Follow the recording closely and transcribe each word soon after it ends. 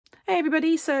Hey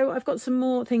everybody, so I've got some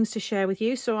more things to share with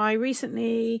you. So I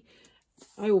recently,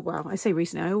 I say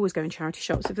recently, I always go in charity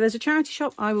shops. If there's a charity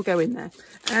shop, I will go in there.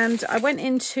 And I went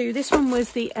into, this one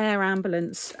was the Air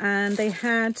Ambulance, and they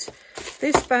had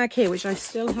this bag here, which I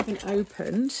still haven't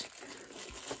opened.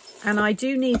 And I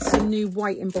do need some new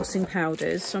white embossing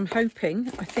powders. So I'm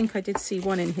hoping, I think I did see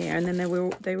one in here, and then they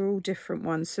were all different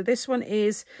ones. So this one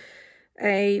is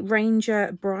a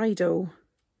Ranger Bridal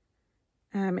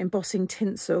embossing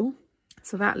tinsel.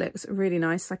 So that looks really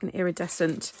nice, like an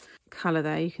iridescent colour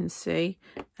there, you can see.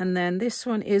 And then this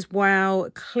one is Wow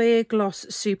Clear Gloss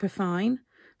Superfine.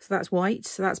 So that's white,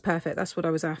 so that's perfect. That's what I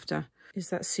was after,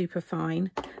 is that Superfine.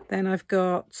 Then I've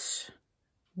got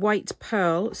White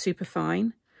Pearl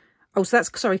Superfine. Oh, so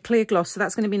that's, sorry, Clear Gloss. So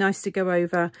that's going to be nice to go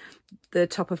over the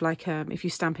top of, like, if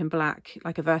you stamp in black,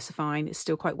 like a VersaFine, it's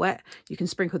still quite wet. You can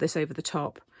sprinkle this over the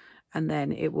top, and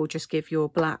then it will just give your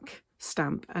black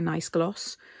stamp a nice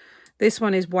gloss. This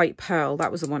one is White Pearl.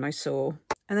 That was the one I saw.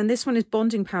 And then this one is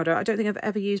bonding powder. I don't think I've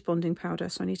ever used bonding powder,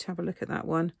 so I need to have a look at that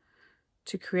one.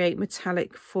 To create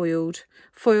metallic foil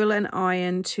and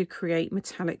iron to create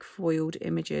metallic foiled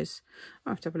images.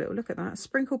 I'll have to have a little look at that.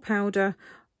 Sprinkle powder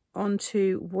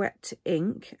onto wet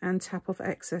ink and tap off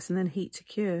excess and then heat to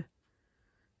cure.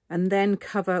 And then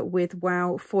cover with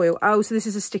Wow foil. Oh, so this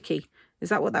is a sticky. Is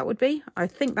that what that would be? I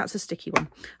think that's a sticky one.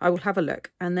 I will have a look.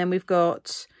 And then we've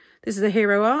got, this is the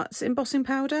Hero Arts embossing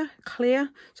powder, clear.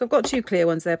 So I've got two clear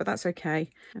ones there, but that's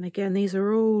okay. And again, these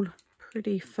are all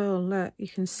pretty full. Look, you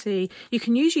can see. You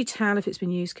can usually tell if it's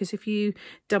been used, because if you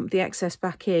dump the excess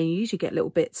back in, you usually get little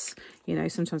bits. You know,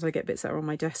 sometimes I get bits that are on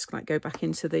my desk, like go back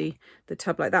into the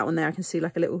tub, like that one there. I can see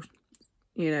like a little,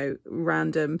 you know,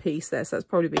 random piece there. So that's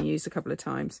probably been used a couple of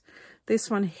times. This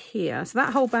one here, so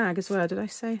that whole bag as well, did I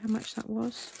say how much that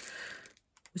was?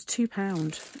 It was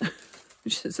 £2,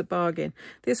 which is a bargain.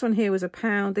 This one here was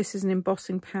 £1. This is an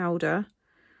embossing powder,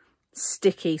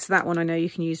 sticky. So that one I know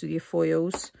you can use with your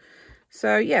foils.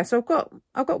 So yeah, so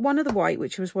I've got one of the white,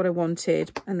 which was what I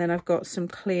wanted, and then I've got some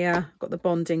clear, got the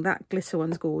bonding. That glitter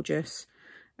one's gorgeous,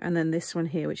 and then this one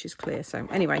here, which is clear. So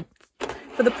anyway,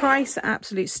 for the price,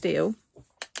 absolute steal.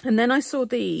 And then I saw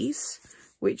these,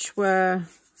 which were,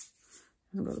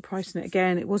 I haven't got the price in it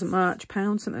again, it wasn't much,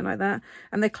 £1, something like that.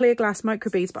 And they're clear glass micro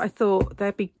beads, but I thought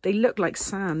they look like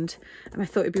sand. And I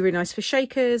thought it'd be really nice for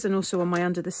shakers and also on my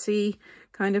under the sea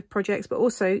kind of projects. But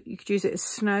also you could use it as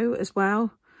snow as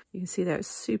well. You can see there it's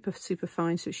super, super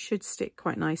fine, so it should stick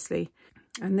quite nicely.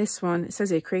 And this one, it says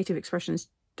here, Creative Expressions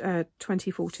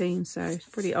 2014, so it's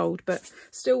pretty old, but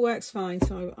still works fine.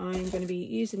 So I'm going to be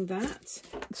using that.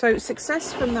 So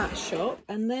success from that shop.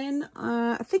 And then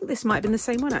I think this might have been the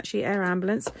same one, actually, Air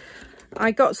Ambulance.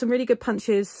 I got some really good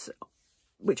punches,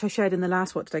 which I shared in the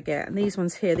last What Did I Get? And these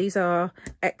ones here, these are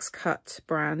X-Cut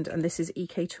brand, and this is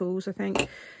EK Tools, I think.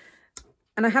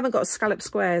 And I haven't got scallop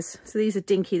squares, so these are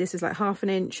dinky. This is like ½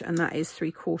 inch, and that is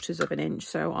 3/4 of an inch.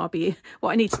 So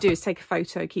what I need to do is take a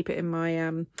photo, keep it in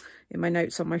my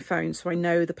notes on my phone, so I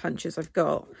know the punches I've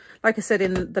got. Like I said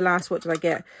in the last What Did I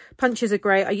Get? Punches are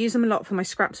great. I use them a lot for my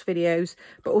scraps videos,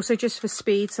 but also just for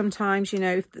speed sometimes. You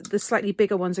know, the slightly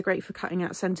bigger ones are great for cutting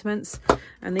out sentiments,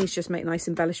 and these just make nice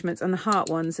embellishments. And the heart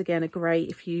ones, again, are great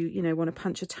if you know, want to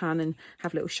punch a ton and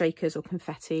have little shakers or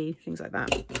confetti, things like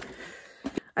that.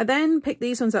 I then picked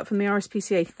these ones up from the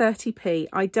RSPCA, 30p.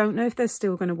 I don't know if they're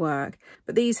still going to work,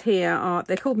 but these here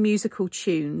they're called musical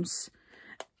tunes,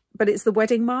 but it's the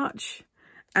wedding march.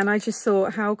 And I just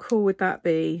thought, how cool would that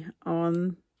be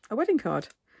on a wedding card?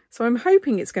 So I'm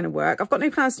hoping it's going to work. I've got no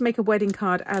plans to make a wedding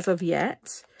card as of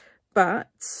yet,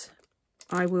 but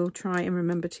I will try and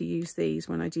remember to use these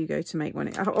when I do go to make one.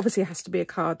 It obviously has to be a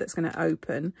card that's going to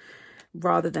open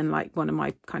rather than like one of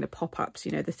my kind of pop-ups,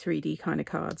 you know, the 3D kind of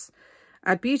cards.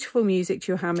 Add beautiful music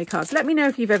to your handmade cards. Let me know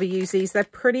if you've ever used these. They're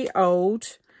pretty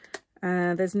old.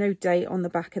 There's no date on the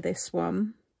back of this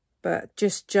one, but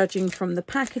just judging from the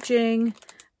packaging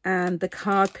and the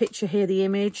card picture here, the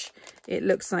image, it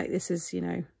looks like this is, you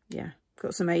know, yeah,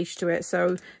 got some age to it.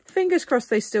 So fingers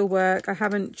crossed they still work. I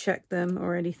haven't checked them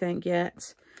or anything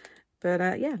yet,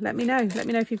 but yeah, let me know. Let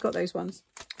me know if you've got those ones.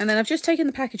 And then I've just taken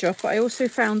the package off, but I also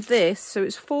found this. So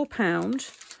it's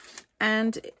 £4.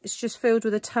 And it's just filled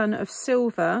with a ton of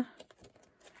silver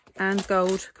and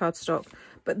gold cardstock.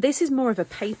 But this is more of a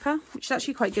paper, which is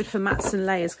actually quite good for mats and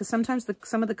layers, because sometimes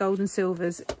some of the gold and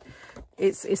silvers,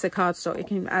 it's a cardstock. It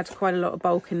can add quite a lot of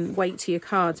bulk and weight to your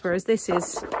cards, whereas this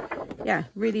is, yeah,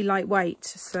 really lightweight.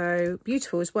 So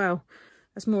beautiful as well.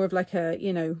 That's more of like a,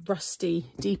 you know, rusty,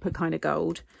 deeper kind of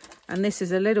gold. And this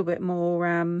is a little bit more,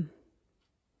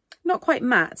 not quite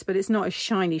matte, but it's not as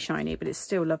shiny, but it's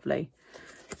still lovely.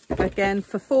 Again,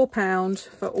 for £4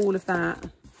 for all of that,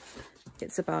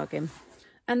 it's a bargain.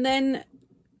 And then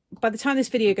by the time this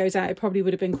video goes out, it probably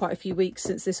would have been quite a few weeks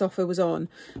since this offer was on,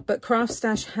 but Craft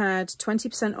Stash had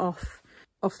 20% off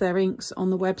their inks on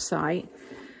the website.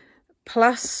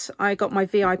 Plus I got my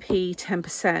VIP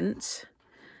 10%.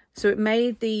 So it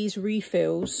made these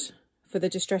refills for the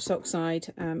Distress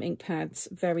Oxide ink pads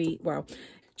very, well,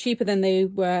 cheaper than they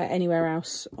were anywhere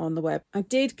else on the web. I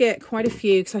did get quite a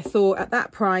few because I thought at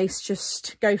that price,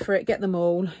 just go for it, get them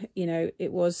all. You know,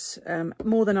 it was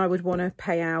more than I would want to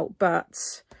pay out,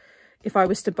 but if I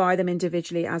was to buy them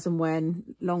individually as and when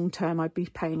long term, I'd be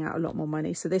paying out a lot more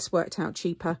money. So this worked out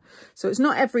cheaper. So it's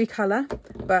not every colour,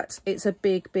 but it's a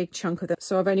big chunk of them.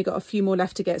 So I've only got a few more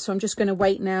left to get. So I'm just going to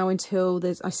wait now until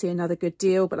I see another good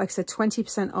deal. But like I said,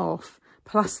 20% off,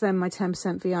 plus then my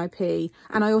 10% VIP.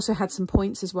 And I also had some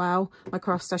points as well, my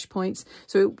Craft Stash points.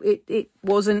 So it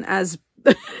wasn't as,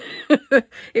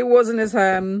 it wasn't as,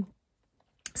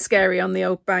 scary on the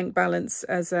old bank balance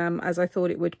as I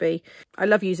thought it would be. I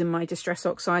love using my Distress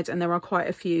Oxides, and there are quite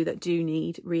a few that do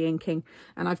need re-inking,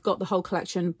 and I've got the whole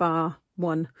collection bar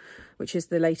one, which is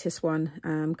the latest one,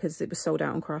 because it was sold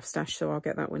out on Craft Stash, so I'll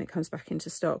get that when it comes back into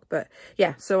stock. But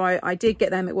yeah, so I did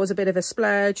get them. It was a bit of a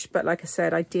splurge, but like I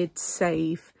said, I did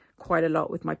save quite a lot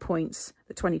with my points,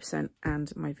 the 20%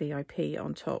 and my VIP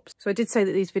on top. So I did say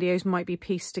that these videos might be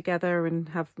pieced together and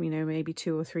have, you know, maybe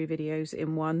 2 or 3 videos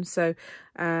in one. So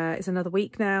it's another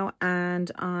week now,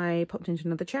 and I popped into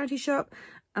another charity shop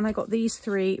and I got these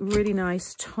 3 really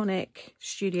nice tonic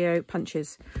studio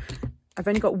punches. I've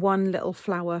only got one little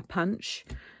flower punch.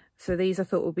 So these I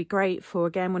thought would be great for,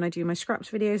 again, when I do my scraps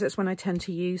videos. That's when I tend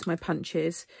to use my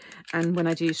punches, and when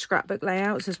I do scrapbook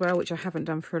layouts as well, which I haven't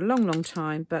done for a long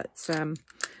time, but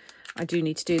I do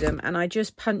need to do them. And I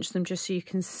just punched them just so you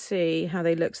can see how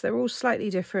they look. So they're all slightly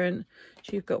different.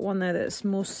 So you've got one there that's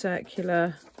more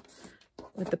circular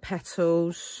with the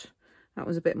petals. That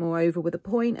was a bit more oval with a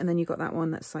point. And then you've got that one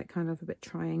that's like kind of a bit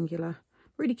triangular.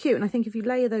 Really cute. And I think if you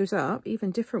layer those up,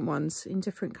 even different ones in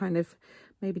different kind of,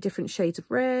 maybe different shades of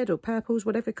red or purples,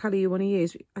 whatever colour you want to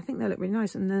use, I think they look really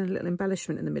nice. And then a little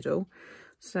embellishment in the middle.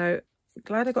 So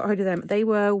glad I got hold of them. They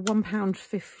were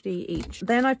 £1.50 each.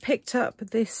 Then I picked up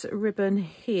this ribbon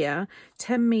here,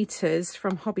 10 meters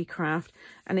from Hobbycraft,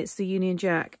 and it's the Union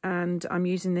Jack. And I'm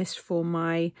using this for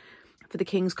the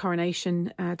King's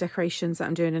coronation decorations that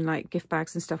I'm doing in like gift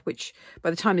bags and stuff, which by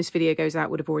the time this video goes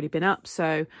out would have already been up.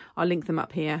 So I'll link them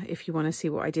up here if you want to see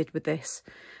what I did with this.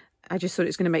 I just thought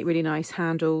it's going to make really nice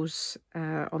handles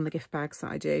on the gift bags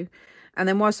that I do. And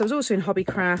then whilst I was also in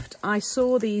Hobbycraft, I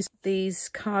saw these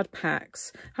card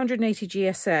packs, 180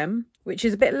 GSM, which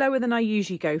is a bit lower than I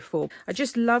usually go for. I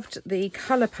just loved the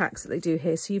colour packs that they do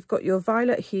here. So you've got your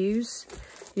violet hues,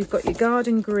 you've got your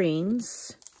garden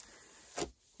greens,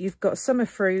 you've got summer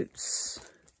fruits,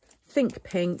 think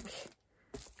pink,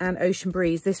 and ocean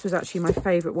breeze. This was actually my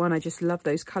favourite one. I just love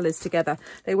those colours together.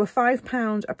 They were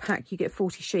 £5 a pack. You get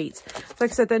 40 sheets.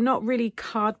 Like I said, they're not really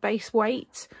card base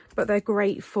weight, but they're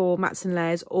great for mats and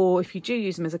layers. Or if you do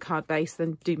use them as a card base,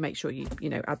 then do make sure you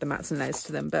add the mats and layers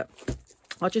to them. But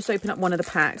I'll just open up one of the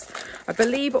packs. I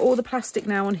believe all the plastic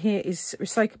now on here is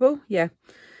recyclable. Yeah.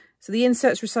 So the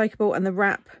insert's recyclable, and the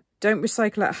wrap, don't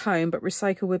recycle at home, but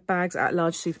recycle with bags at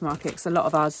large supermarkets. A lot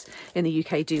of us in the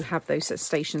UK do have those at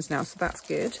stations now, so that's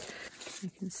good.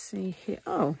 You can see here,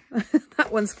 oh,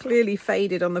 that one's clearly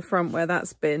faded on the front where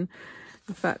that's been.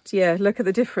 In fact, yeah, look at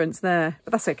the difference there,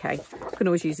 but that's okay. You can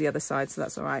always use the other side, so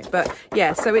that's all right. But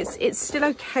yeah, so it's still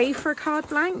okay for a card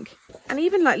blank. And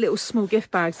even like little small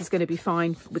gift bags is going to be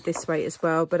fine with this weight as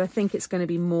well. But I think it's going to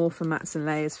be more for mats and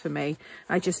layers for me.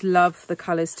 I just love the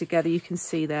colours together. You can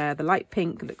see there, the light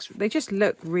pink they just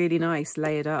look really nice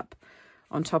layered up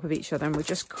on top of each other. And we'll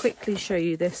just quickly show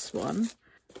you this one.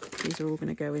 These are all going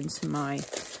to go into my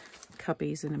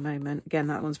cubbies in a moment. Again,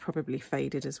 that one's probably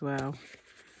faded as well.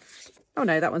 Oh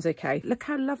no, that one's okay. Look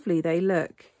how lovely they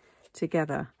look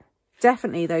together.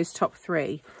 Definitely those top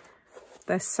 3.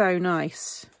 They're so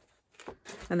nice.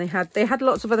 And they had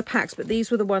lots of other packs, but these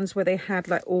were the ones where they had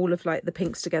like all of like the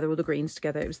pinks together, all the greens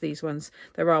together. It was these ones.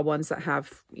 There are ones that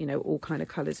have, all kind of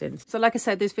colours in. So like I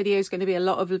said, this video is going to be a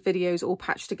lot of videos all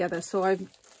patched together. So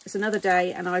it's another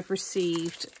day, and I've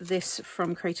received this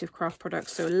from Creative Craft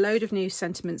Products. So a load of new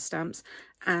sentiment stamps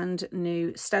and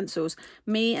new stencils.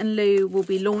 Me and Lou will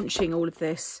be launching all of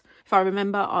this. If I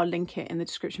remember, I'll link it in the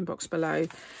description box below.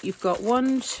 You've got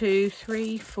 1, 2,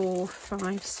 3, 4,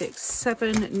 5, 6,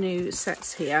 7 new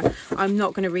sets here. I'm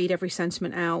not going to read every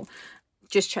sentiment out.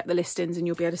 Just check the listings and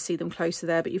you'll be able to see them closer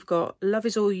there. But you've got Love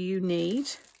Is All You Need.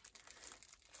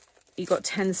 You've got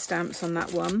 10 stamps on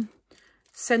that one.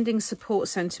 Sending support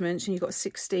sentiments, and you've got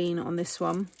 16 on this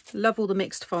one. Love all the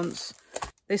mixed fonts.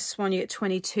 This one you get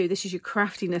 22. This is your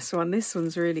craftiness one. This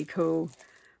one's really cool.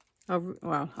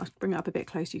 Well, I'll bring it up a bit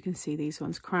closer. You can see these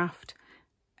ones. Craft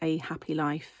a happy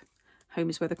life. Home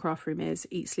is where the craft room is.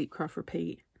 Eat, sleep, craft,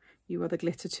 repeat. You are the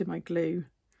glitter to my glue.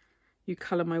 You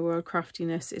colour my world.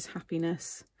 Craftiness is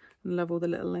happiness. And love all the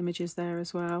little images there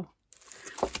as well.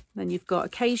 Then you've got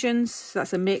occasions. So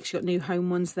that's a mix. You've got new home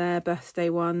ones there, birthday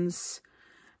ones,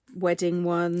 wedding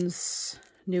ones,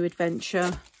 new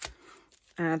adventure.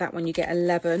 That one you get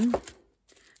 11.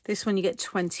 This one you get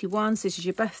 21. So this is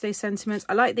your birthday sentiments.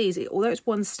 I like these. Although it's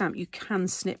one stamp, you can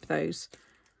snip those.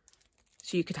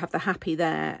 So you could have the happy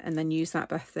there and then use that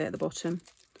birthday at the bottom.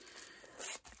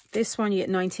 This one you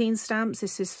get 19 stamps.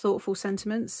 This is thoughtful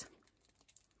sentiments.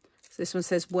 So this one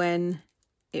says, when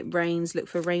it rains, look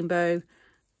for rainbow.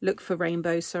 Look for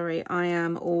rainbow, sorry. I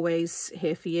am always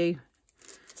here for you.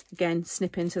 Again,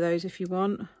 snip into those if you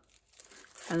want.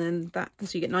 And then that,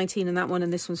 so you get 19 in that one,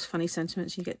 and this one's funny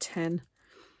sentiments, you get 10.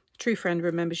 True friend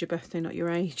remembers your birthday, not your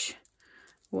age.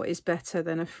 What is better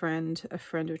than a friend? A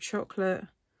friend of chocolate.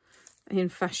 In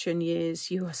fashion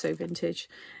years, you are so vintage.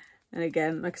 And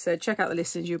again, like I said, check out the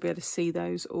listings. You'll be able to see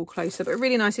those all closer. But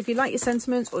really nice if you like your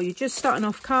sentiments or you're just starting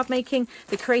off card making.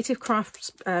 The Creative Crafts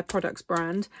Products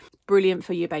brand, brilliant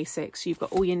for your basics. You've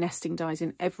got all your nesting dies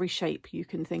in every shape you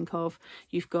can think of.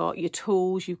 You've got your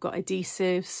tools, you've got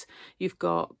adhesives, you've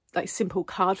got like simple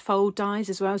card fold dies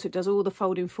as well. So it does all the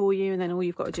folding for you. And then all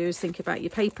you've got to do is think about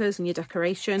your papers and your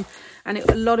decoration. And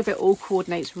a lot of it all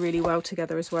coordinates really well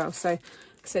together as well. So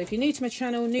if you're new to my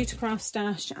channel, new to Craft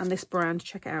Stash and this brand,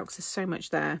 check it out because there's so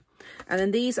much there. And then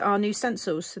these are new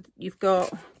stencils. So you've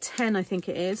got 10, I think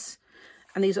it is.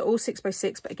 And these are all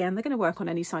 6x6. But again, they're going to work on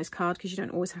any size card because you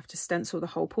don't always have to stencil the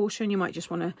whole portion. You might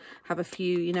just want to have a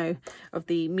few, you know, of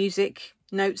the music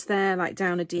notes there, like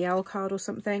down a DL card or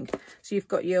something. So you've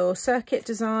got your circuit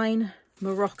design,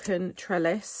 Moroccan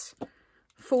trellis,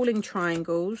 falling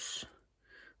triangles,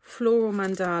 floral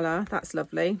mandala. That's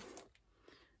lovely.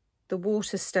 The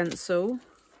water stencil,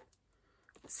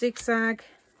 zigzag,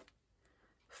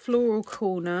 floral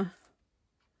corner,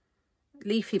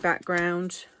 leafy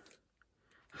background,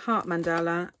 heart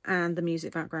mandala, and the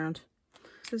music background.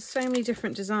 There's so many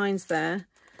different designs there.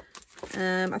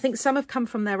 I think some have come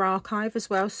from their archive as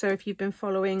well. So if you've been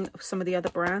following some of the other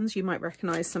brands, you might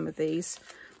recognise some of these.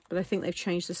 But I think they've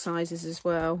changed the sizes as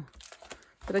well.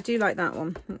 But I do like that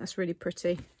one. I think that's really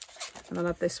pretty. And I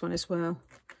love this one as well.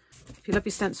 If you love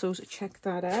your stencils, check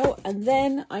that out. And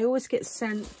then I always get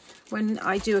sent, when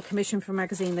I do a commission for a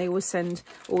magazine, they always send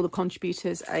all the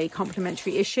contributors a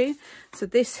complimentary issue. So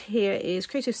this here is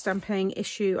Creative Stamping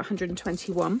issue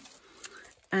 121.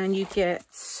 And you get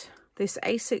this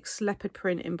A6 leopard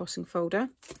print embossing folder.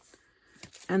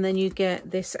 And then you get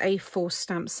this A4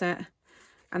 stamp set.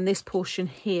 And this portion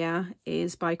here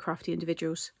is by Crafty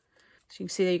Individuals. So you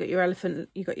can see there you've got your elephant,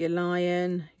 you've got your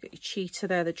lion, you've got your cheetah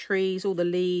there, the trees, all the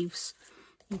leaves.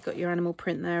 You've got your animal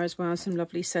print there as well, some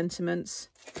lovely sentiments.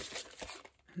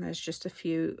 And there's just a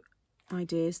few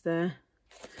ideas there.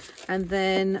 And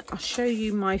then I'll show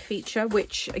you my feature,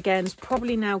 which again is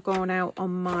probably now gone out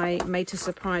on my Made to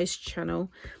Surprise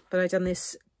channel. But I've done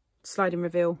this slide and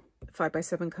reveal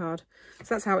 5x7 card.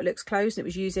 So that's how it looks closed. It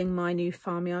was using my new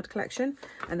farmyard collection,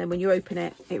 and then when you open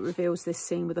it, it reveals this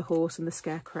scene with the horse and the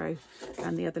scarecrow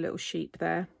and the other little sheep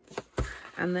there.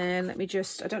 And then let me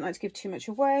just, I don't like to give too much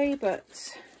away,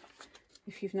 but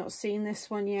if you've not seen this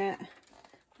one yet,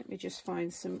 let me just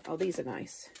find some. Oh, these are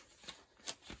nice.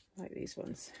 I like these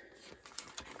ones.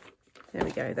 There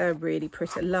we go. They're really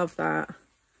pretty. I love that.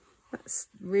 That's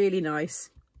really nice.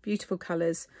 Beautiful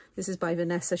colours. This is by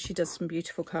Vanessa. She does some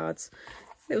beautiful cards.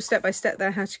 Little step by step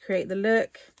there how to create the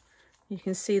look. You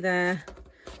can see there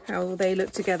how they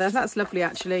look together. That's lovely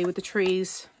actually, with the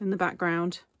trees in the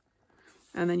background.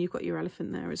 And then you've got your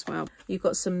elephant there as well. You've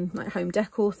got some like home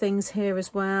decor things here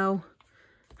as well.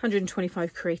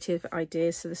 125 creative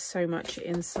ideas. So there's so much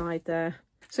inside there.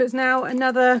 So it's now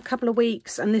another couple of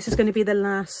weeks, and this is going to be the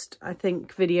last, I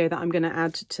think, video that I'm going to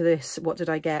add to this. What did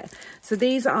I get? So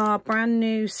these are brand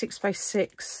new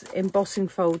 6x6 embossing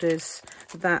folders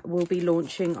that will be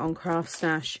launching on Craft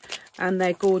Stash, and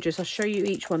they're gorgeous. I'll show you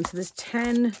each one. So there's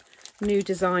 10 new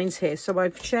designs here. So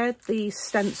I've shared the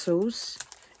stencils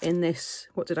in this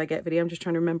What Did I Get video. I'm just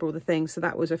trying to remember all the things. So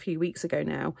that was a few weeks ago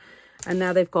now. And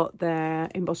now they've got their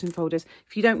embossing folders.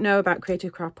 If you don't know about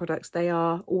creative craft products, they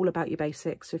are all about your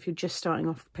basics. So if you're just starting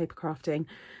off paper crafting,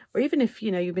 or even if,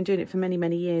 you know, you've been doing it for many,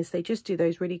 many years, they just do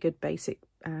those really good basic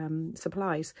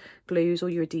supplies, glues, all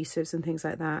your adhesives and things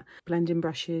like that, blending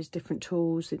brushes, different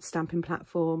tools, its stamping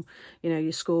platform, you know,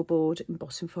 your scoreboard,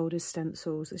 embossing folders,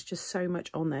 stencils. There's just so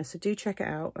much on there. So do check it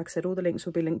out. Like I said, all the links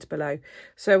will be linked below.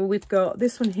 So we've got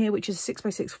this one here, which is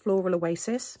 6x6 Floral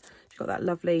Oasis. You've got that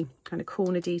lovely kind of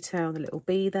corner detail, the little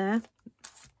bee there.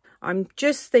 I'm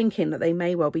just thinking that they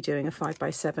may well be doing a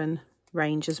 5x7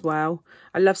 range as well.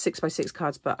 I love 6x6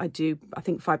 cards, but I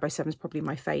think 5x7 is probably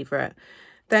my favourite.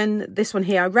 Then this one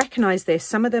here, I recognise this.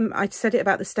 Some of them, I said it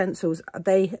about the stencils,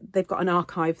 they've got an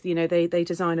archive, you know, they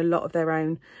design a lot of their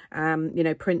own, you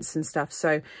know, prints and stuff.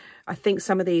 So I think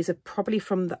some of these are probably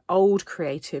from the old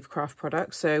creative craft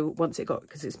products. So once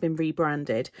because it's been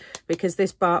rebranded, because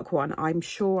this bark one, I'm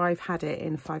sure I've had it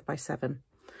in 5x7.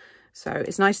 So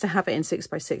it's nice to have it in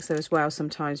 6x6 though as well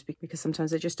sometimes, because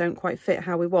sometimes they just don't quite fit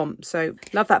how we want. So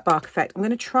love that bark effect. I'm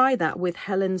going to try that with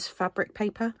Helen's fabric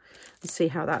paper and see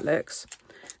how that looks.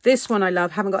 This one I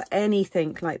love. Haven't got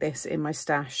anything like this in my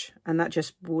stash, and that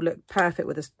just will look perfect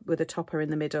with a topper in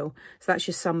the middle. So that's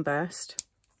your sunburst.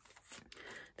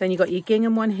 Then you've got your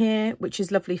gingham one here, which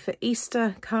is lovely for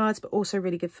Easter cards, but also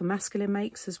really good for masculine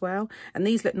makes as well. And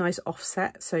these look nice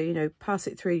offset. So, you know, pass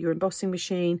it through your embossing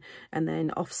machine and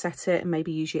then offset it and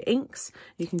maybe use your inks.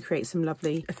 You can create some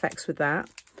lovely effects with that.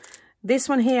 This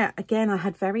one here, again, I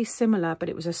had very similar, but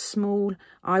it was a small,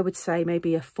 I would say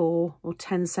maybe a 4 or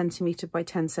 10 centimetre by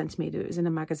 10 centimetre. It was in a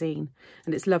magazine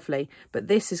and it's lovely. But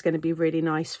this is going to be really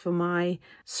nice for my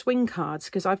swing cards,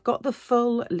 because I've got the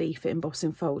full leaf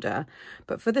embossing folder.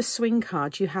 But for the swing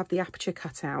cards, you have the aperture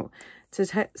cut out. So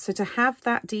to have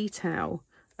that detail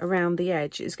around the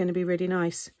edge is going to be really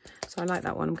nice. So I like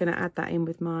that one. I'm going to add that in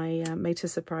with my Made to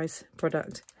Surprise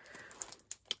product.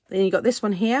 Then you got this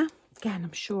one here. Again,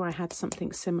 I'm sure I had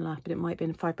something similar, but it might be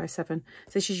in 5x7. So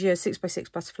this is your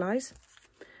 6x6 butterflies.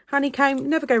 Honeycomb,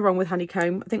 never go wrong with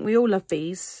honeycomb. I think we all love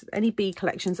bees. Any bee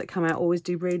collections that come out always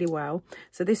do really well.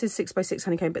 So this is 6x6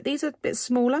 honeycomb, but these are a bit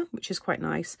smaller, which is quite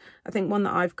nice. I think one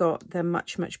that I've got, they're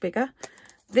much, much bigger.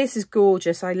 This is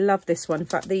gorgeous. I love this one. In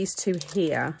fact, these two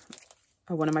here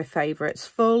are one of my favourites.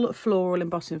 Full floral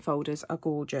embossing folders are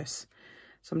gorgeous.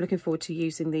 So I'm looking forward to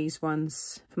using these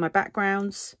ones for my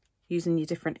backgrounds. Using your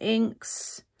different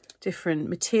inks, different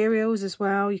materials as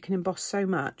well. You can emboss so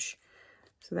much.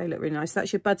 So they look really nice.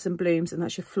 That's your buds and blooms, and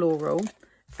that's your floral.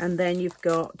 And then you've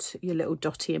got your little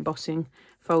dotty embossing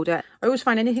folder. I always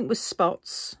find anything with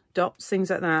spots, dots, things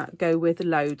like that, go with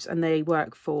loads, and they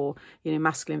work for, you know,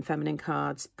 masculine, feminine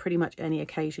cards. Pretty much any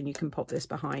occasion you can pop this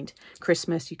behind.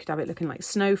 Christmas, you could have it looking like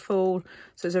snowfall.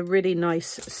 So it's a really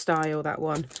nice style, that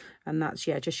one. And that's,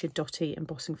 yeah, just your dotty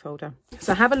embossing folder.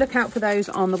 So have a look out for those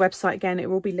on the website. Again, it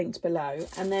will be linked below.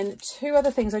 And then 2 other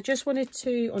things I just wanted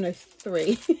to, oh no,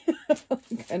 3. I'm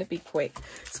going to be quick.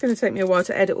 It's going to take me a while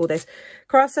to edit all this.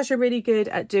 Craft Stash are really good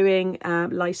at doing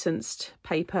licensed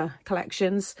paper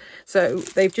collections. So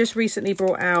they've just recently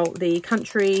brought out the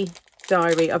Country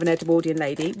Diary of an Edwardian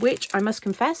Lady, which I must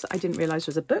confess I didn't realise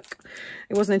was a book.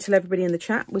 It wasn't until everybody in the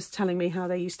chat was telling me how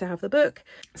they used to have the book,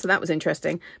 so that was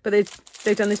interesting. But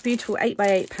they've done this beautiful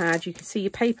 8x8 pad. You can see your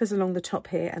papers along the top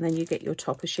here, and then you get your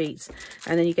topper sheets,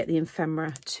 and then you get the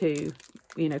ephemera to,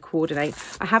 you know, coordinate.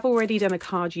 I have already done a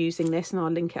card using this, and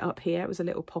I'll link it up here. It was a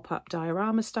little pop-up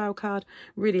diorama style card,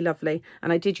 really lovely,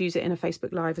 and I did use it in a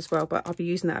Facebook Live as well, but I'll be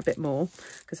using that a bit more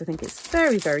because I think it's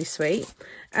very, very sweet.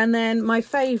 And then my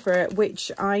favourite,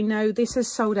 which I know this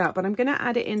is sold out, but I'm going to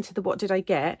add it into the what did I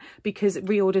get, because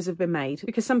reorders have been made,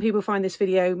 because some people find this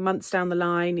video months down the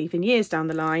line, even years down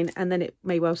the line, and then it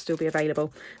may well still be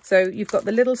available. So you've got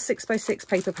the little 6x6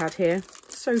 paper pad here,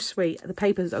 so sweet. The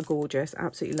papers are gorgeous,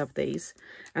 absolutely love these.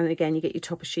 And again, you get your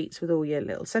topper sheets with all your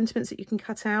little sentiments that you can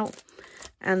cut out,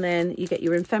 and then you get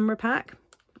your ephemera pack.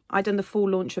 I done the full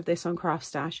launch of this on Craft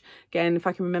Stash. Again, if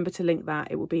I can remember to link that,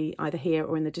 it will be either here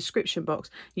or in the description box.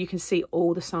 You can see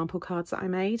all the sample cards that I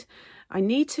made. I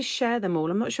need to share them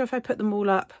all. I'm not sure if I put them all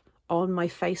up on my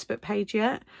Facebook page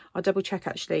yet. I'll double check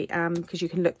actually, because you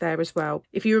can look there as well.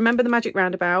 If you remember the Magic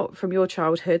Roundabout from your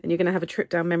childhood, then you're going to have a trip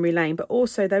down memory lane, but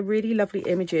also they're really lovely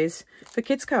images for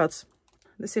kids cards.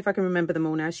 Let's see if I can remember them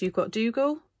all now. So you've got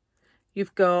Dougal,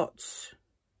 you've got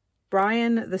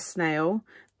Brian the snail.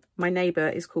 My neighbour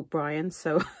is called Brian,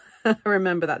 so I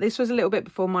remember that. This was a little bit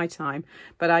before my time,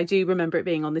 but I do remember it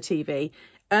being on the TV.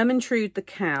 Ermintrude the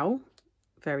cow,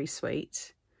 very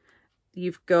sweet.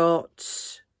 You've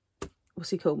got, what's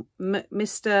he called?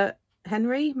 Mr.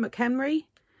 McHenry.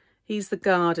 He's the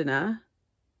gardener.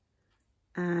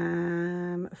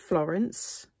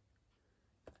 Florence.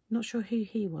 Not sure who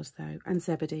he was though. And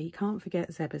Zebedee. Can't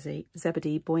forget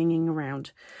Zebedee boinging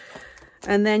around.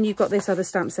 And then you've got this other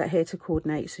stamp set here to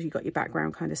coordinate. So you've got your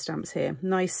background kind of stamps here.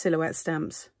 Nice silhouette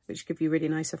stamps, which give you really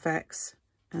nice effects.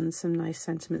 And some nice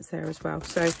sentiments there as well.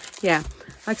 So yeah,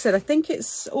 like I said, I think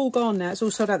it's all gone now. It's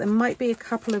all sold out. There might be a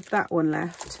couple of that one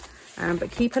left.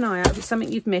 But keep an eye out. If it's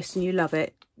something you've missed and you love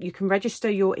it, you can register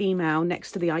your email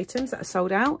next to the items that are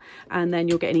sold out. And then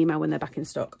you'll get an email when they're back in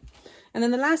stock. And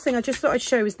then the last thing I just thought I'd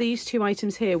show is these two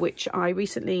items here, which I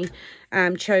recently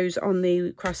chose on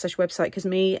the Craft Sesh website, because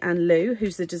me and Lou,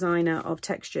 who's the designer of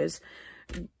textures,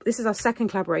 this is our second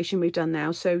collaboration we've done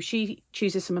now. So she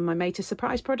chooses some of my Made to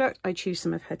Surprise product, I choose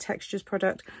some of her textures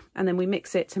product, and then we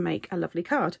mix it to make a lovely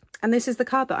card. And this is the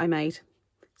card that I made.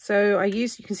 So I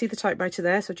used, you can see the typewriter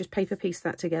there, so I just paper pieced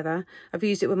that together. I've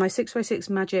used it with my 6x6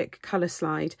 Magic Colour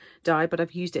Slide die, but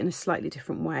I've used it in a slightly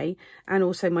different way. And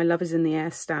also my Love is in the Air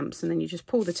stamps. And then you just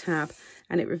pull the tab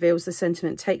and it reveals the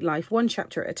sentiment, take life one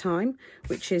chapter at a time,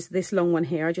 which is this long one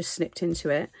here. I just snipped into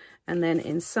it. And then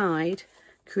inside,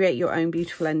 create your own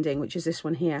beautiful ending, which is this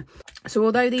one here. So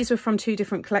although these were from two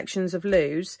different collections of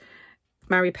Lou's,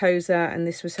 Mariposa and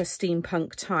this was her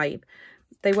steampunk type,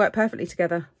 they work perfectly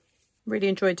together. Really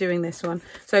enjoyed doing this one.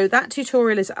 So that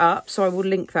tutorial is up, so I will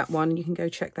link that one. You can go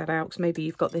check that out, because maybe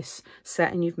you've got this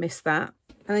set and you've missed that.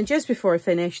 And then just before I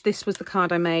finish, this was the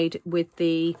card I made with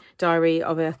the diary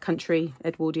of a country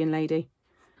Edwardian lady.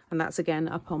 And that's again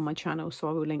up on my channel, so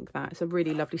I will link that. It's a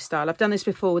really lovely style. I've done this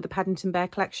before with the Paddington Bear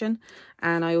collection,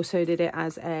 and I also did it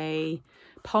as a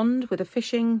pond with a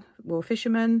fisherman.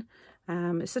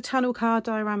 It's a tunnel card,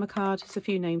 diorama card. There's a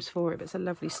few names for it, but it's a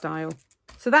lovely style.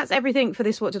 So that's everything for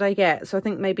this What Did I Get? So I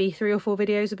think maybe 3 or 4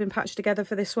 videos have been patched together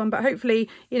for this one, but hopefully,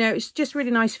 you know, it's just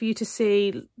really nice for you to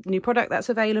see new product that's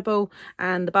available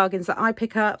and the bargains that I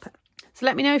pick up. So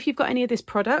let me know if you've got any of this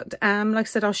product. Like I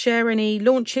said, I'll share any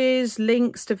launches,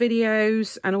 links to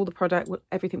videos, and all the product,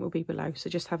 everything will be below. So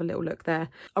just have a little look there.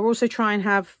 I'll also try and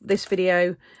have this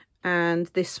video and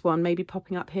this one maybe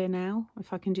popping up here now,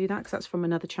 if I can do that, because that's from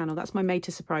another channel. That's my Made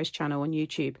to Surprise channel on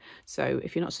YouTube. So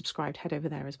if you're not subscribed, head over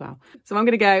there as well. So I'm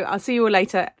going to go. I'll see you all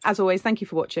later. As always, thank you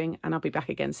for watching, and I'll be back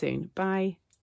again soon. Bye.